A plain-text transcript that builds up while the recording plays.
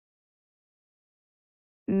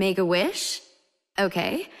Make a wish?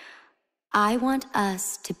 Okay. I want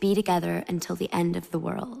us to be together until the end of the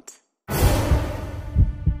world.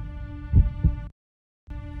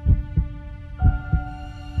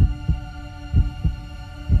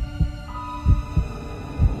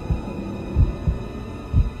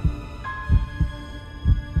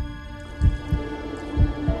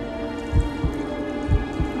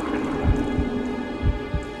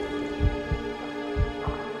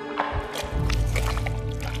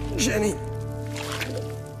 Jenny,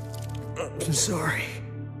 I'm sorry.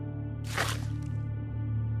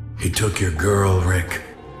 He took your girl, Rick.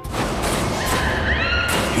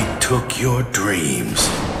 He took your dreams.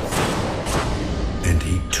 And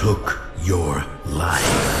he took your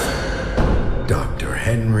life. Dr.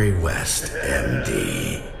 Henry West,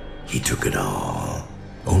 MD. He took it all.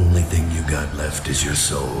 Only thing you got left is your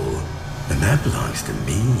soul. And that belongs to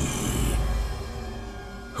me.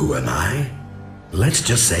 Who am I? Let's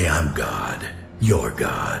just say I'm God. You're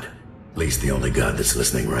God. At least the only God that's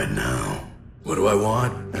listening right now. What do I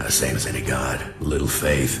want? Same as any God. A little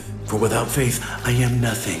faith. For without faith, I am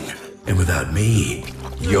nothing. And without me,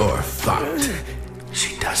 you're fucked.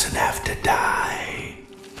 She doesn't have to die.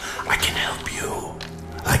 I can help you.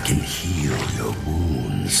 I can heal your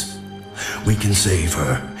wounds. We can save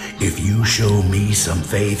her if you show me some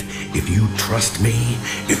faith, if you trust me,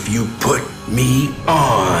 if you put me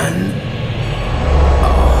on.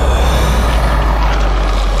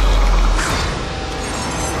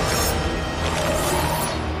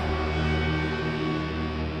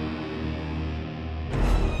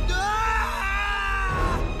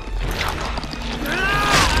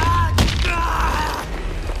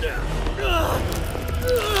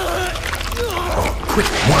 Quit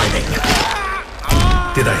whining.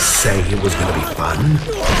 Did I say it was gonna be fun?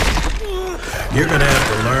 You're gonna have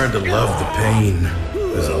to learn to love the pain.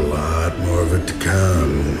 There's a lot more of it to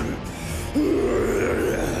come.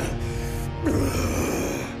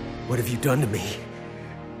 What have you done to me?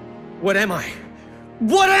 What am I?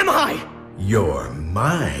 What am I? You're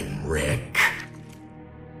mine, Rick.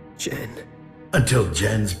 Jen. Until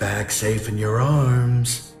Jen's back safe in your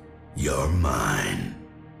arms, you're mine.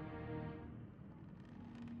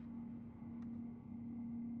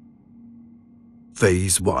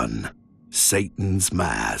 Phase 1. Satan's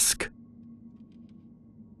Mask.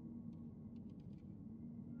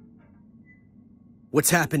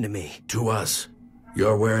 What's happened to me? To us.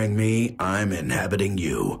 You're wearing me, I'm inhabiting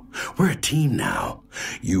you. We're a team now.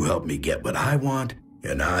 You help me get what I want,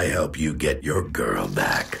 and I help you get your girl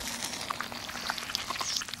back.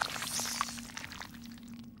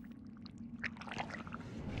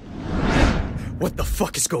 What the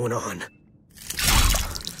fuck is going on?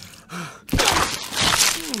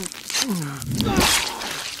 Man,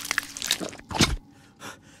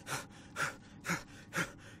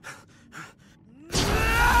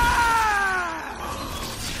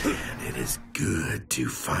 it is good to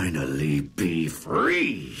finally be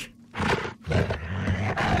free.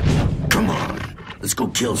 Come on, let's go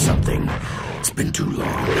kill something. It's been too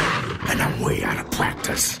long, and I'm way out of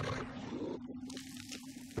practice.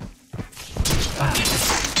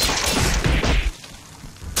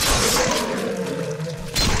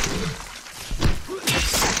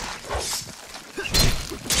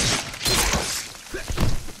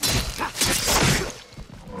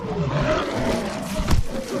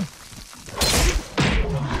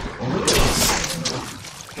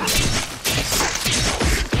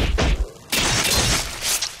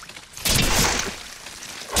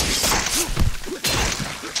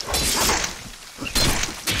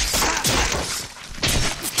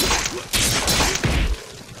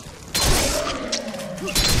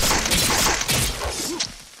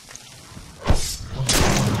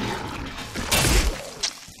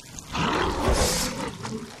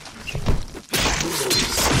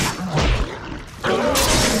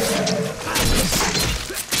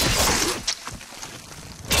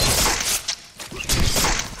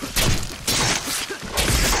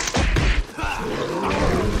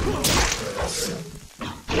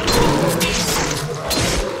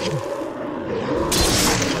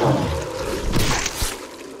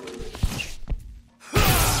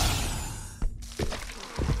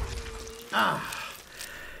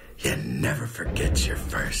 You never forget your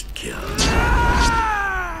first kill.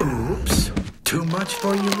 Oops. Too much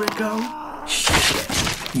for you, Rico?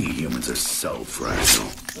 Shit. You humans are so fragile.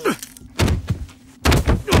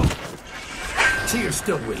 See, you're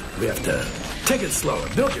still weak. We have to take it slower.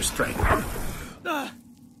 Build your strength. No!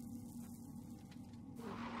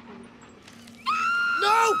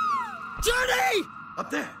 Jenny!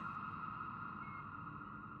 Up there.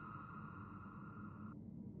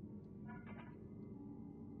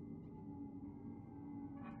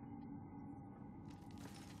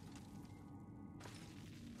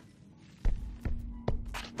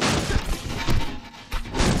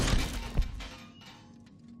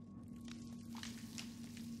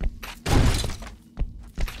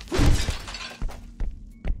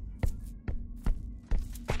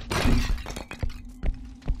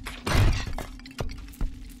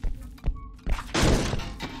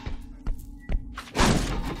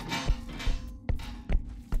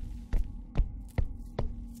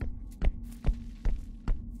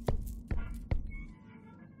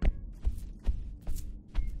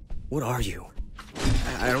 What are you?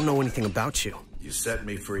 I don't know anything about you. You set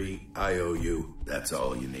me free, I owe you. That's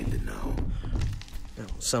all you need to know. No,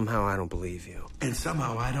 somehow I don't believe you. And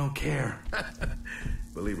somehow I don't care.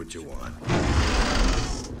 Believe what you want.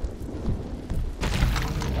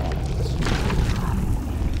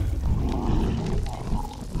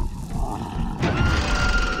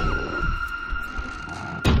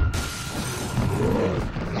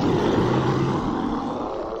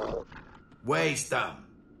 Waste them.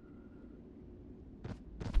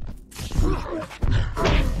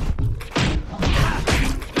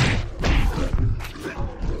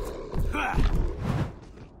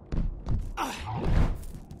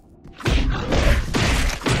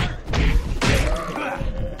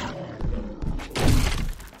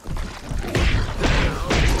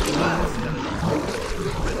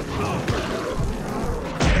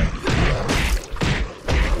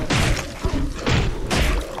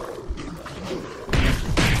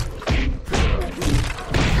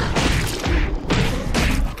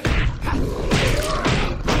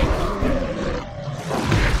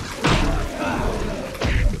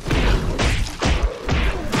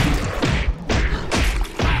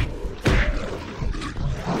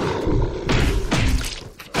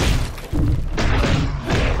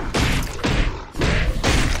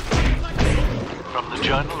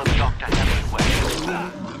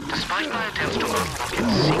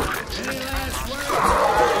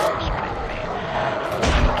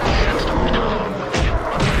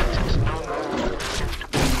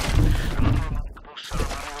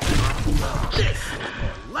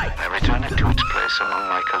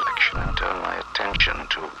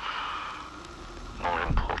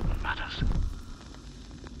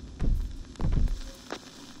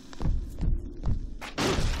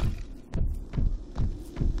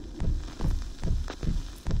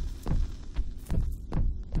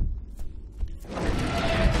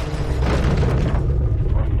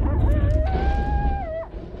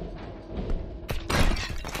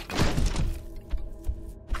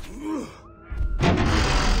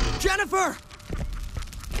 Jennifer!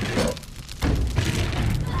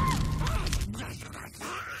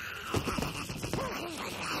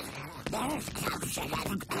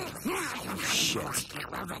 Shit.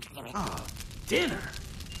 Oh, dinner.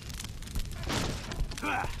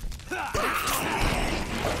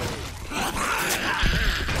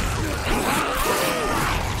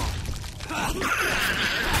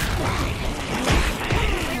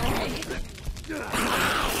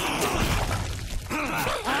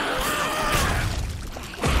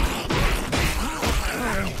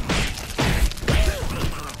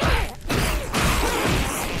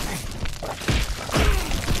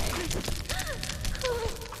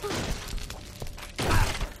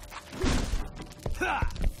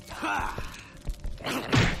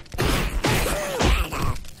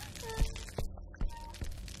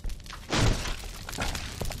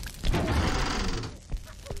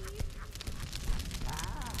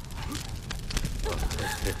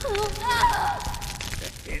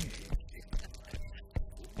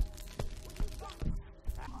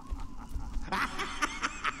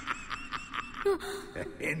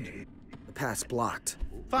 The path's blocked.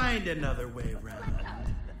 Find another way around.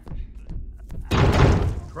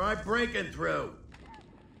 Try breaking through.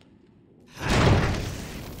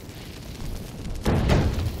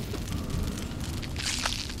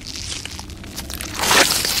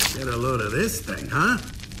 Get a load of this thing, huh?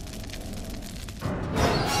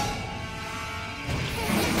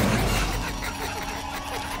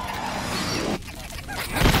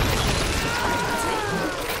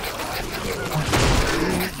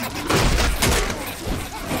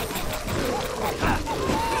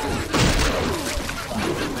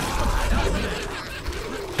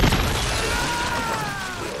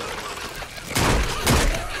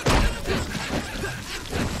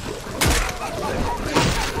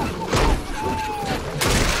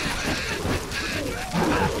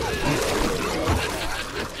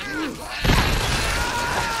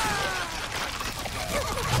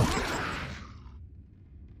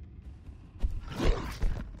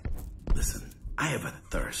 I have a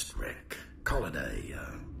thirst, Rick. Call it a,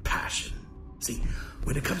 passion. See,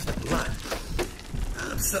 when it comes to blood,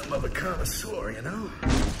 I'm something of a connoisseur, you know?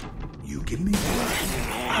 You give me blood,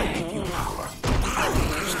 I give you power. I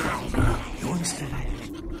make you stronger. You understand?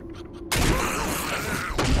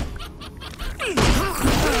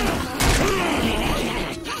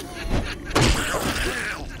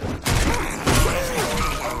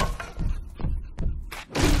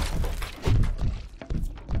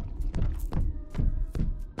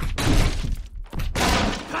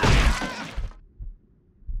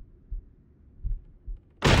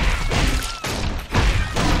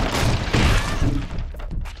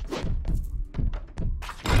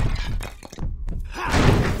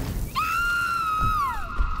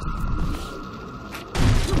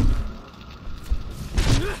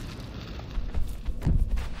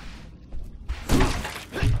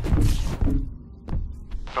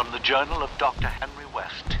 Journal of Dr. Henry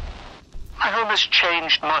West. My home has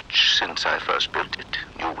changed much since I first built it.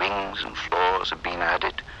 New wings and floors have been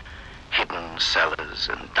added, hidden cellars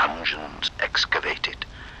and dungeons excavated,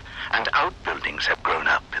 and outbuildings have grown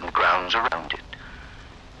up in the grounds around it.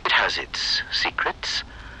 It has its secrets,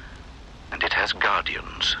 and it has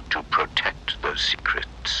guardians to protect those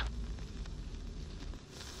secrets.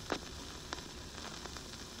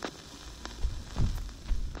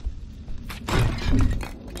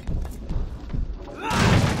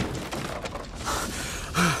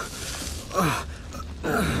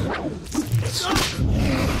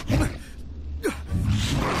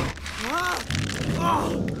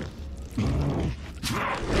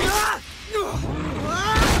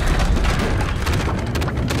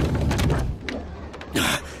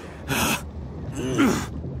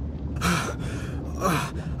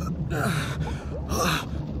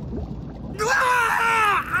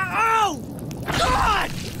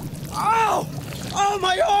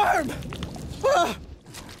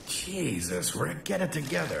 Jesus, Rick, get it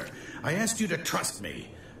together. I asked you to trust me.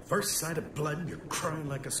 First sight of blood, and you're crying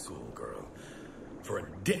like a schoolgirl. For a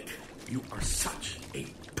dick, you are such a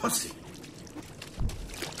pussy.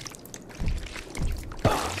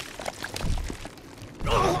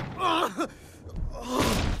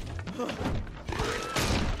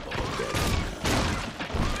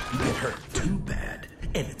 You get hurt too bad,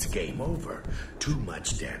 and it's game over. Too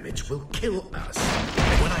much damage will kill us.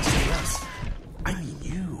 And when I say us, I mean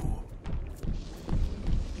you.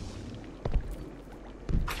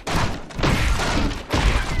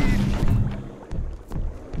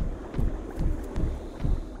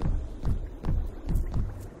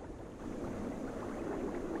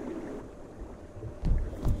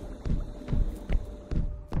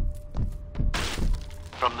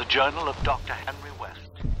 From the Journal of Dr. Henry West.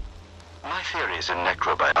 My theories in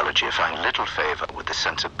necrobiology find little favor with the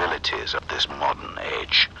sensibilities of this modern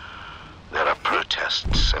age. There are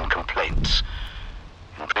protests and complaints.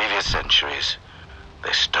 In previous centuries,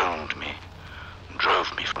 they stoned me and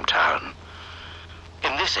drove me from town.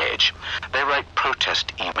 In this age, they write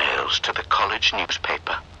protest emails to the college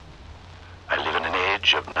newspaper. I live in an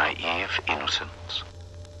age of naive innocence.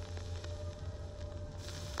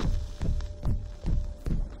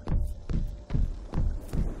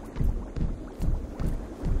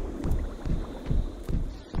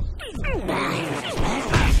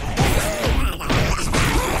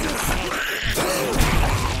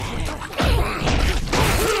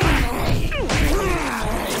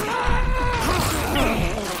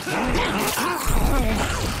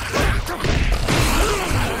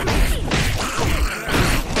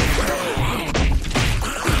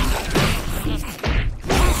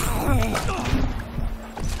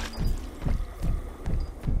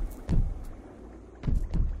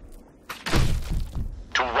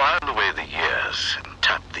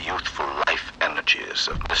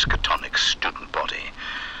 Of Miskatonic's student body,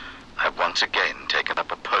 I've once again taken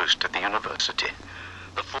up a post at the university.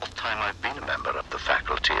 The fourth time I've been a member of the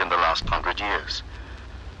faculty in the last 100 years.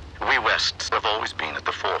 We Wests have always been at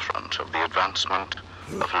the forefront of the advancement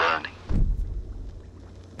of learning.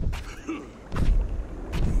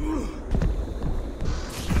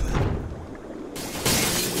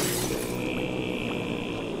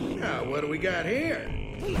 Now, what do we got here?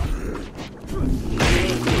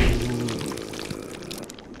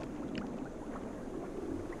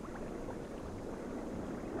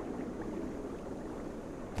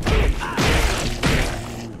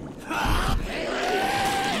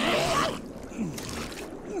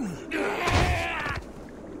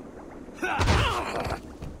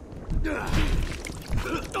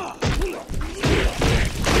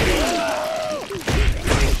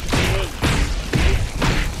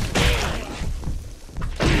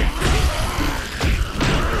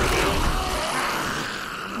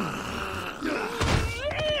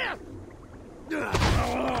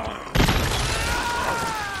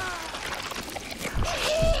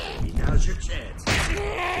 Now's your chance.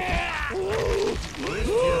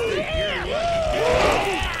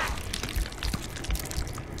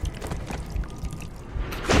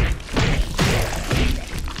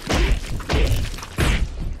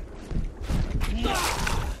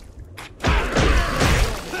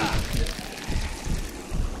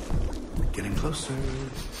 Getting closer.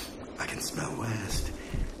 I can smell West.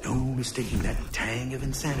 No mistaking that tang of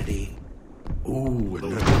insanity. Ooh,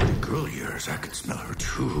 and that pretty girl of yours, I can smell her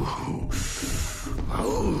too.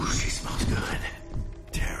 Oh, she smells good.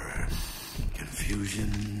 Terror,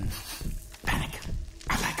 confusion, panic.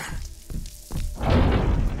 I like her.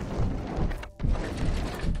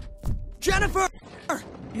 Jennifer!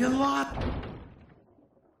 You lot.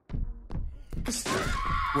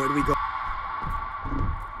 Where do we go?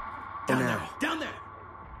 Down now. there! Down there!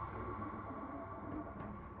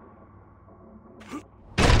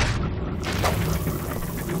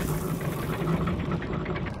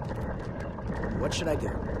 What should I do?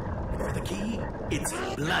 For the key, it's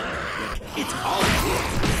blood. It's all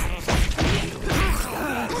yours.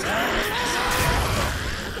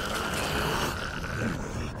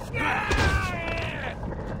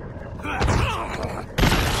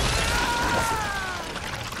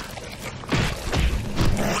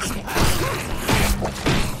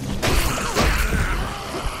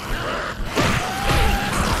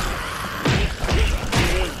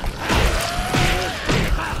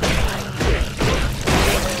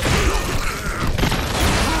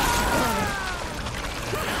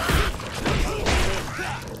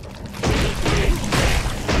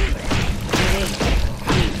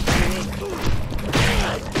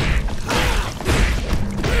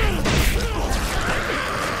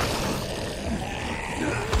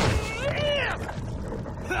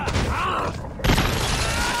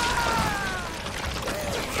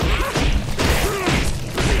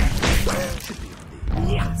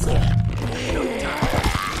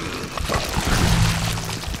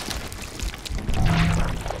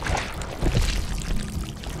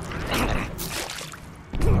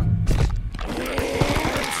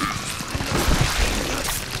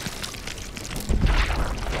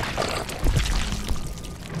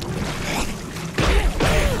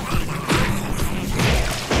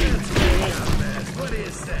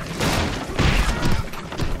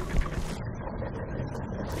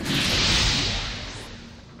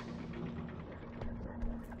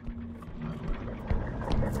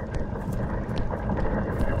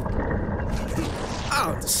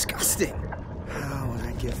 Oh, disgusting. How would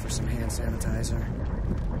I give for some hand sanitizer?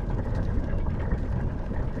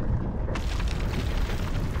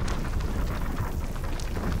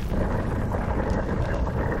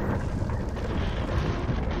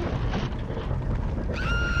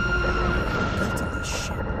 Built this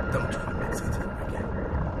shit. Don't try to make sense of it again.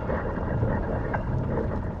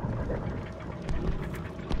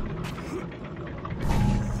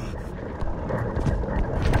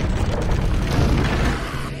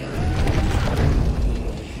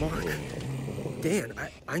 Dan,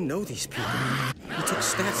 I know these people. We took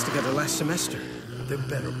stats together last semester. They're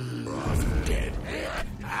better off dead.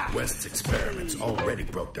 West's experiments already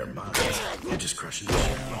broke their minds. They're just crushing the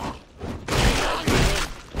shit.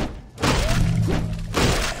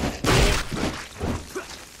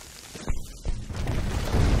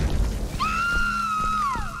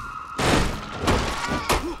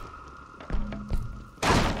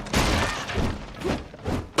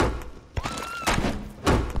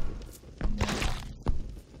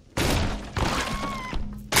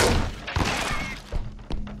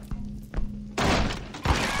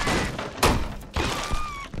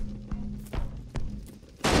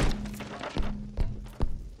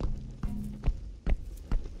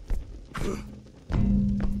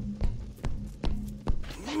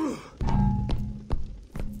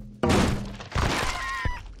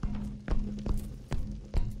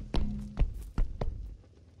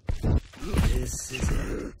 This is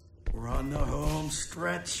it. We're on the home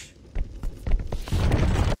stretch.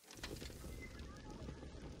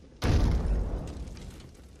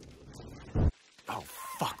 Oh,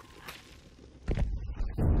 fuck.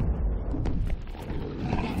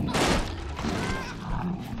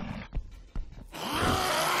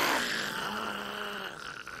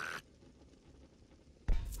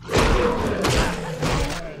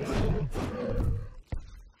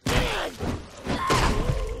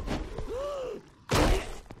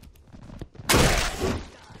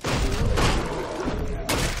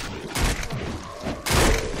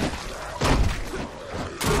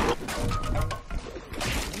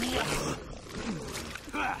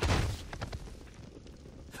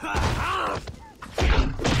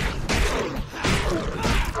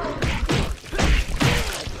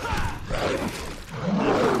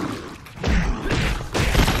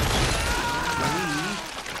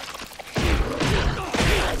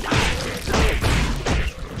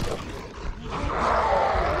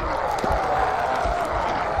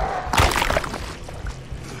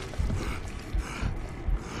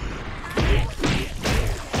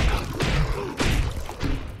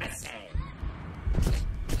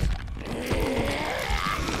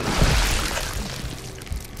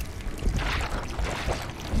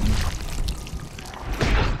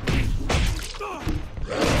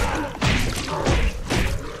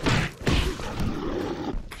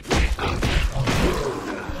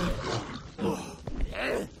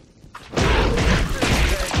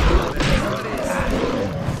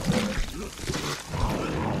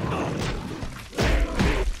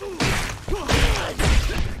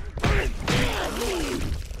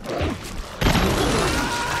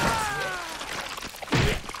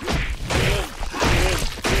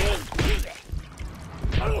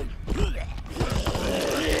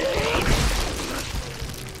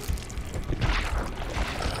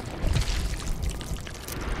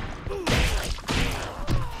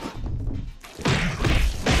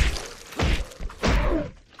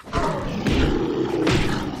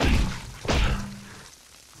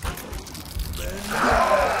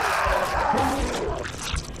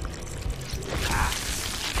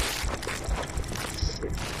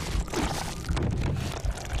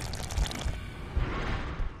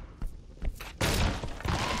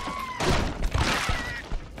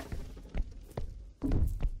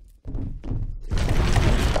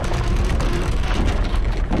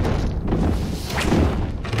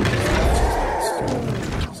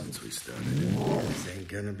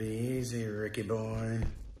 lucky boy.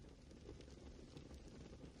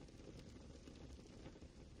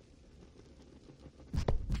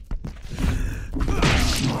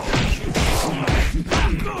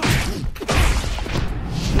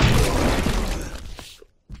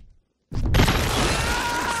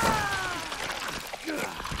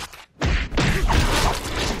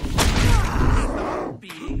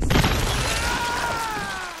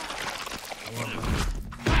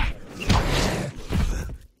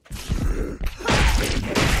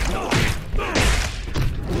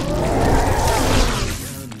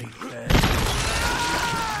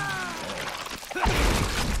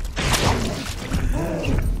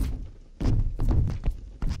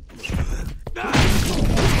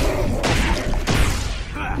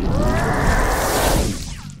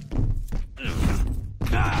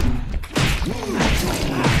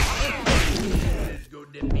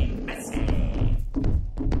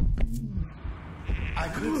 I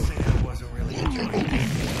could say I wasn't really enjoying it.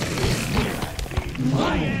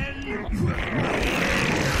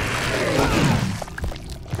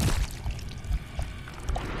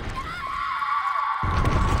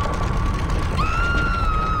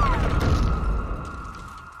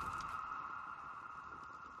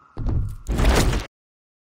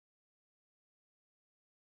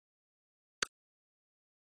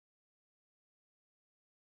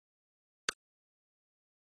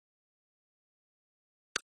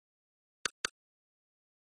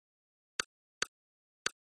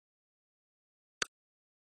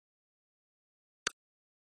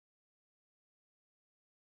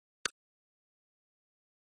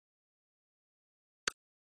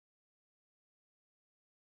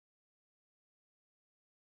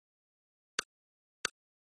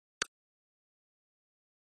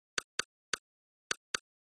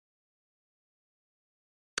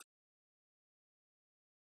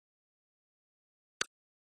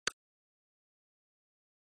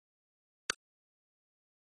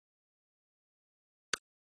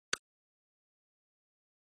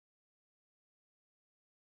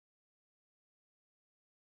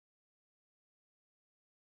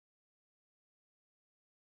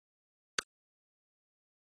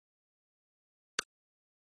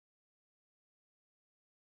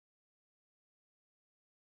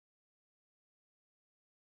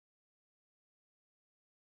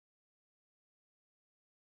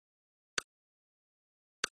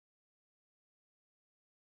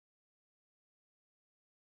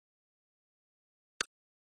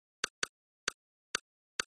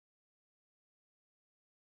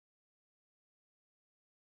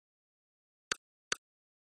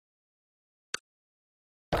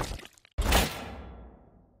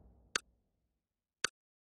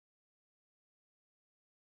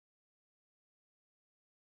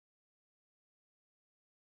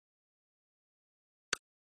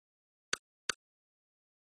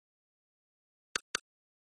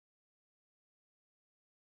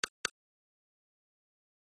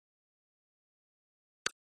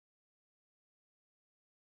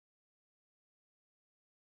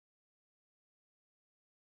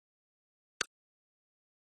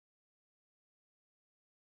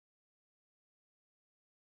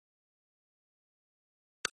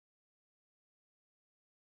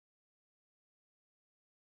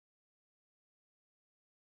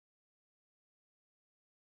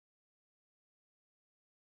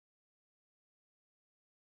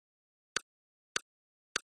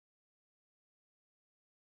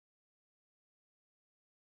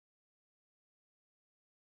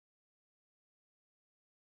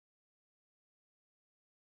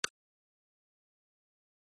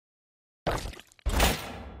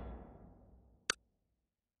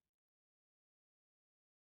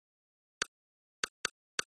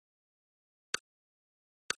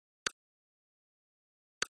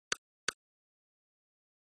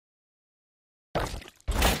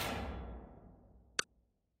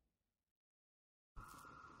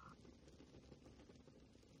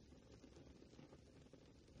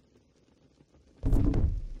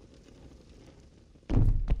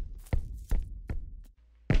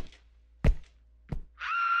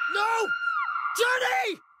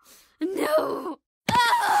 No!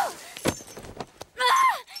 Ah!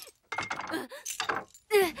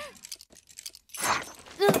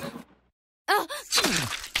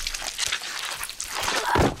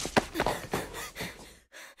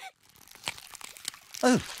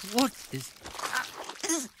 Oh, what is...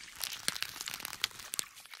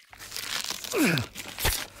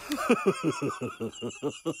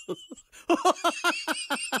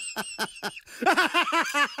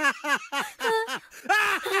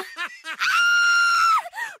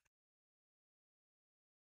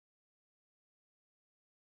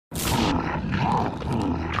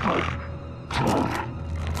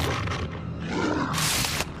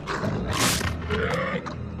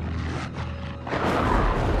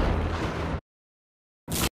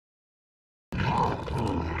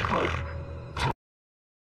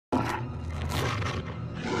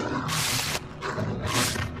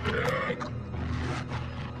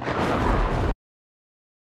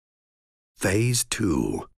 Phase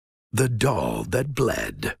 2. The Doll That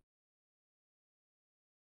Bled.